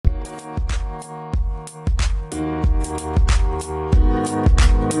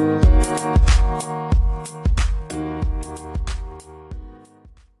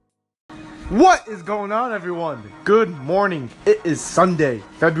What is going on, everyone? Good morning. It is Sunday,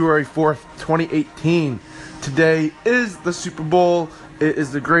 February 4th, 2018. Today is the Super Bowl. It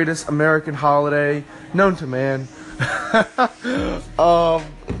is the greatest American holiday known to man.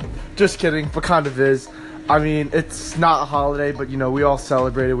 Just kidding, but kind of is. I mean, it's not a holiday, but we all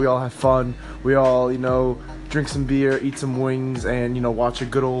celebrate it. We all have fun. We all, drink some beer, eat some wings, and, watch a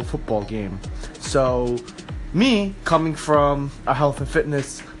good old football game. So, me, coming from a health and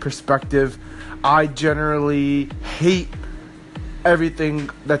fitness perspective, I generally hate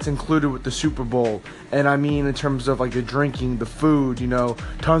everything that's included with the Super Bowl. And I mean in terms of like the drinking, the food,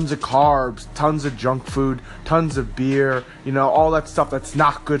 tons of carbs, tons of junk food, tons of beer, all that stuff that's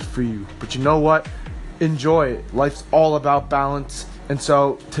not good for you. But you know what? Enjoy it. Life's all about balance. And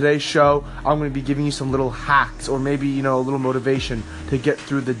so today's show, I'm going to be giving you some little hacks or maybe, a little motivation to get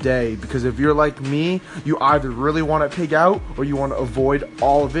through the day. Because if you're like me, you either really want to pig out or you want to avoid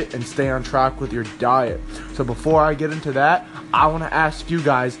all of it and stay on track with your diet. So before I get into that, I want to ask you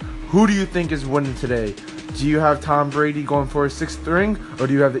guys, who do you think is winning today? Do you have Tom Brady going for his 6th ring, or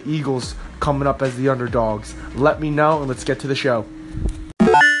do you have the Eagles coming up as the underdogs? Let me know and let's get to the show.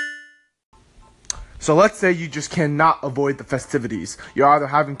 So let's say you just cannot avoid the festivities. You're either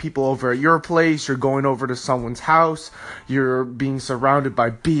having people over at your place, you're going over to someone's house, you're being surrounded by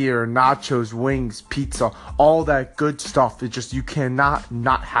beer, nachos, wings, pizza, all that good stuff. It's just you cannot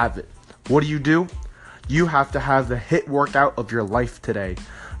not have it. What do? You have to have the hit workout of your life today.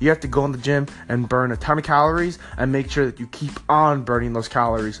 You have to go in the gym and burn a ton of calories and make sure that you keep on burning those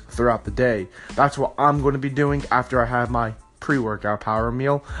calories throughout the day. That's what I'm going to be doing after I have my pre-workout power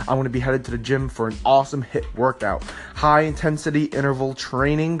meal. I'm going to be headed to the gym for an awesome hit workout. High intensity interval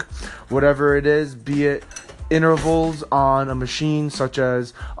training, whatever it is, be it intervals on a machine such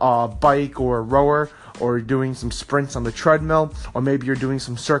as a bike or a rower, or doing some sprints on the treadmill, or maybe you're doing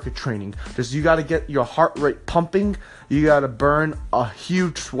some circuit training. Just you got to get your heart rate pumping, you got to burn a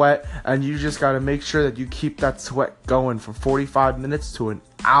huge sweat, and you just got to make sure that you keep that sweat going for 45 minutes to an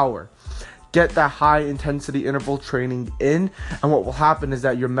hour. Get that high intensity interval training in, and what will happen is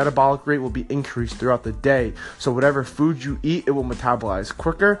that your metabolic rate will be increased throughout the day. So whatever food you eat, it will metabolize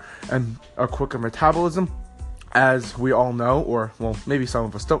quicker, and a quicker metabolism, as we all know, or well, maybe some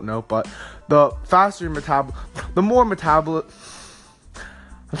of us don't know, but the faster your the more I'm trying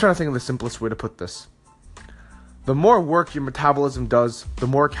to think of the simplest way to put this. The more work your metabolism does, the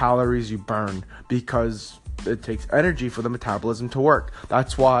more calories you burn, because it takes energy for the metabolism to work.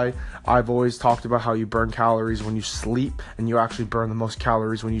 That's why I've always talked about how you burn calories when you sleep, and you actually burn the most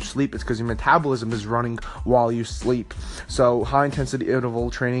calories when you sleep. It's because your metabolism is running while you sleep. So high intensity interval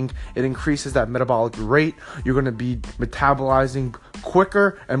training, it increases that metabolic rate. You're going to be metabolizing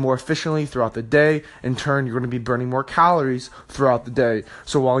quicker and more efficiently throughout the day. In turn, you're going to be burning more calories throughout the day.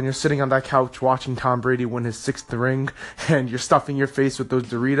 So while you're sitting on that couch watching Tom Brady win his 6th ring and you're stuffing your face with those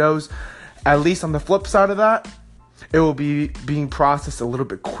Doritos, at least on the flip side of that, it will be being processed a little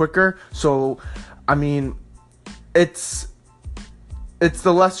bit quicker. So, I mean, it's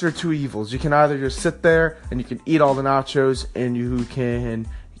the lesser of two evils. You can either just sit there and you can eat all the nachos and you can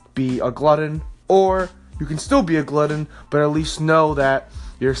be a glutton, or you can still be a glutton, but at least know that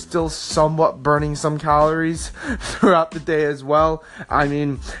you're still somewhat burning some calories throughout the day as well. I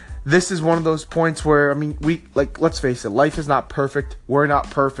mean, this is one of those points where, let's face it, life is not perfect. We're not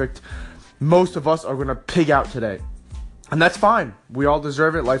perfect. Most of us are going to pig out today. And that's fine. We all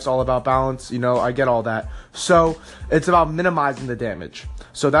deserve it. Life's all about balance. I get all that. So it's about minimizing the damage.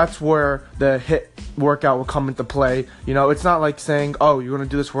 So that's where the hit workout will come into play. It's not like saying, oh, you're going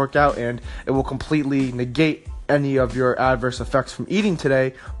to do this workout and it will completely negate any of your adverse effects from eating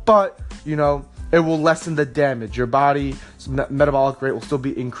today. But, it will lessen the damage. Your body's metabolic rate will still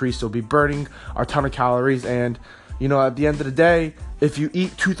be increased. It'll be burning a ton of calories. And at the end of the day, if you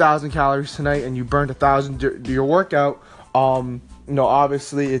eat 2,000 calories tonight and you burned 1,000 do your workout,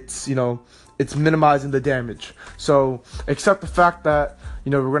 obviously it's minimizing the damage. So accept the fact that,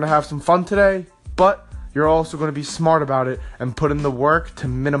 we're going to have some fun today, but you're also going to be smart about it and put in the work to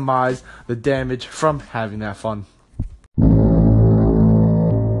minimize the damage from having that fun.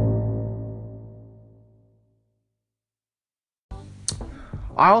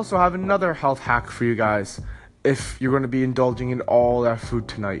 I also have another health hack for you guys. If you're going to be indulging in all that food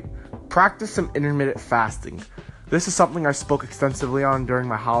tonight, practice some intermittent fasting. This is something I spoke extensively on during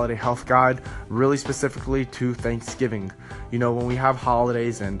my holiday health guide, really specifically to Thanksgiving. When we have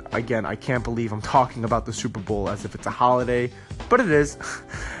holidays, and again, I can't believe I'm talking about the Super Bowl as if it's a holiday, but it is.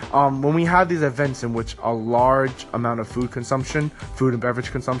 when we have these events in which a large amount of food and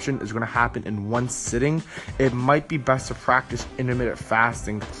beverage consumption is going to happen in one sitting, it might be best to practice intermittent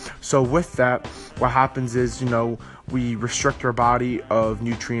fasting. So with that, what happens is, we restrict our body of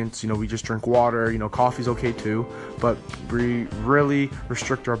nutrients. We just drink water. Coffee's okay too, but we really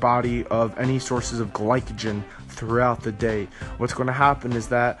restrict our body of any sources of glycogen throughout the day. What's going to happen is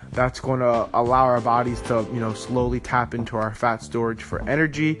that's going to allow our bodies to, slowly tap into our fat storage for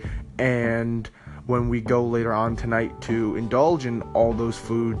energy. And when we go later on tonight to indulge in all those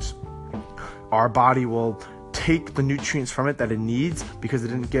foods, our body will take the nutrients from it that it needs because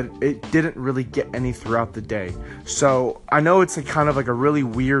it didn't really get any throughout the day. So I know it's kind of like a really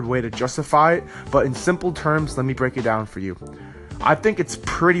weird way to justify it, but in simple terms, let me break it down for you. I think it's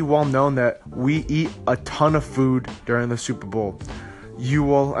pretty well known that we eat a ton of food during the Super Bowl. You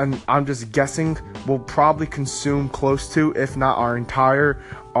will, and I'm just guessing, will probably consume close to, if not our entire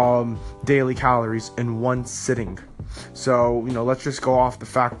daily calories in one sitting. So, let's just go off the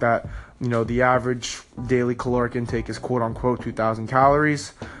fact that, the average daily caloric intake is quote unquote 2,000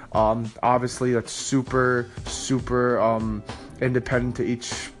 calories. Obviously that's super independent to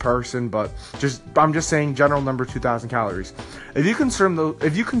each person, but I'm just saying general number 2,000 calories. If you consume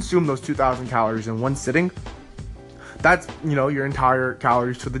those 2,000 calories in one sitting, that's your entire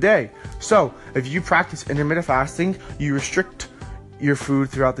calories for the day. So if you practice intermittent fasting, you restrict your food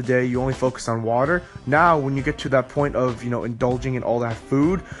throughout the day, you only focus on water. Now when you get to that point of indulging in all that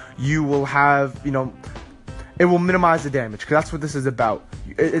food, you will have it will minimize the damage, because that's what this is about.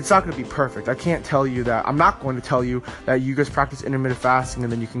 It's not going to be perfect. I can't tell you that. I'm not going to tell you that you guys practice intermittent fasting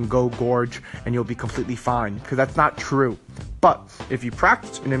and then you can go gorge and you'll be completely fine, because that's not true. But if you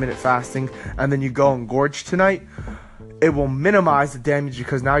practice intermittent fasting and then you go and gorge tonight, it will minimize the damage,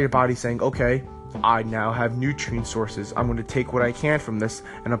 because now your body's saying, okay, I now have nutrient sources. I'm going to take what I can from this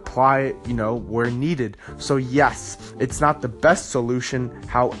and apply it, where needed. So yes, it's not the best solution.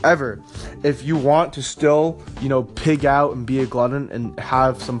 However, if you want to still, pig out and be a glutton and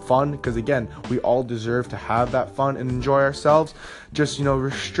have some fun, because again, we all deserve to have that fun and enjoy ourselves, just,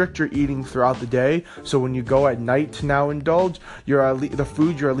 restrict your eating throughout the day. So when you go at night to now indulge, the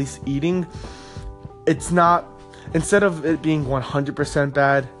food you're at least eating, it's not, instead of it being 100%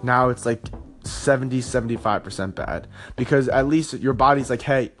 bad, now it's like 75% bad, because at least your body's like,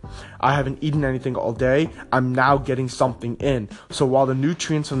 hey, I haven't eaten anything all day, I'm now getting something in. So while the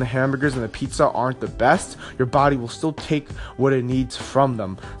nutrients from the hamburgers and the pizza aren't the best, your body will still take what it needs from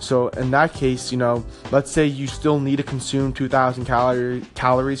them. So in that case, let's say you still need to consume 2,000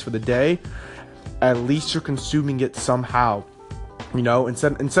 calories for the day, at least you're consuming it somehow.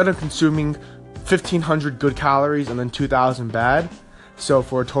 Instead of consuming 1,500 good calories and then 2,000 bad, so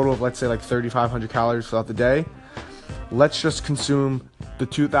for a total of, let's say, like 3,500 calories throughout the day, let's just consume the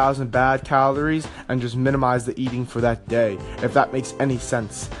 2,000 bad calories and just minimize the eating for that day, if that makes any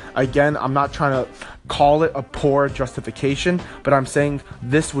sense. Again, I'm not trying to call it a poor justification, but I'm saying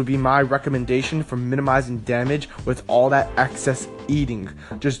this would be my recommendation for minimizing damage with all that excess eating.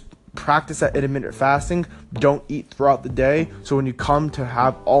 Just practice that intermittent fasting. Don't eat throughout the day, so when you come to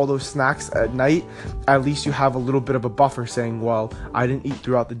have all those snacks at night, at least you have a little bit of a buffer saying, well, I didn't eat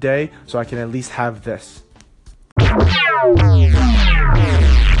throughout the day, so I can at least have this.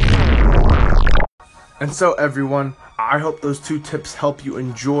 And so everyone, I hope those 2 tips help you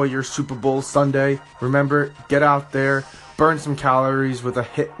enjoy your Super Bowl Sunday. Remember, get out there, burn some calories with a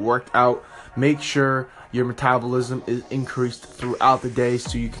HIIT workout. Make sure your metabolism is increased throughout the day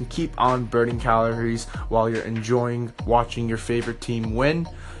so you can keep on burning calories while you're enjoying watching your favorite team win.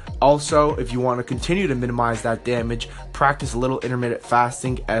 Also, if you want to continue to minimize that damage, practice a little intermittent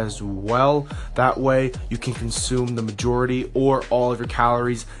fasting as well. That way you can consume the majority or all of your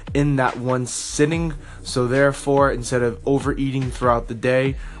calories in that one sitting. So therefore, instead of overeating throughout the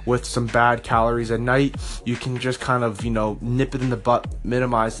day with some bad calories at night, you can just kind of, nip it in the butt,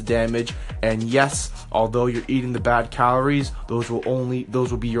 minimize the damage. And yes, although you're eating the bad calories, those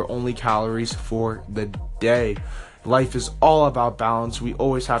will be your only calories for the day. Life is all about balance. We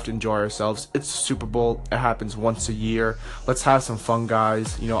always have to enjoy ourselves. It's the Super Bowl. It happens once a year. Let's have some fun,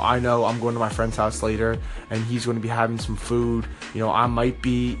 guys. I know I'm going to my friend's house later, and he's going to be having some food. I might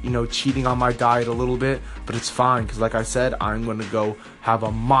be, cheating on my diet a little bit, but it's fine, because like I said, I'm going to go have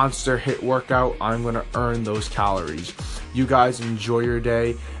a monster HIIT workout. I'm going to earn those calories. You guys enjoy your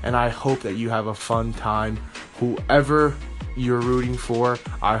day, and I hope that you have a fun time. Whoever you're rooting for,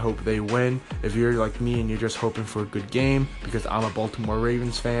 I hope they win. If you're like me and you're just hoping for a good game, because I'm a Baltimore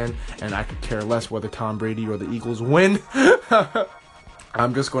Ravens fan and I could care less whether Tom Brady or the Eagles win,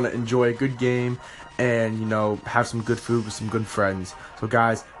 I'm just going to enjoy a good game and, have some good food with some good friends. So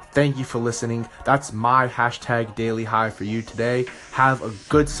guys, Thank you for listening. That's my hashtag daily high for you today. Have a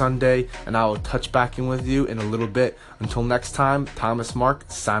good Sunday, and I will touch back in with you in a little bit. Until next time, Thomas Mark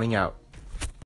signing out.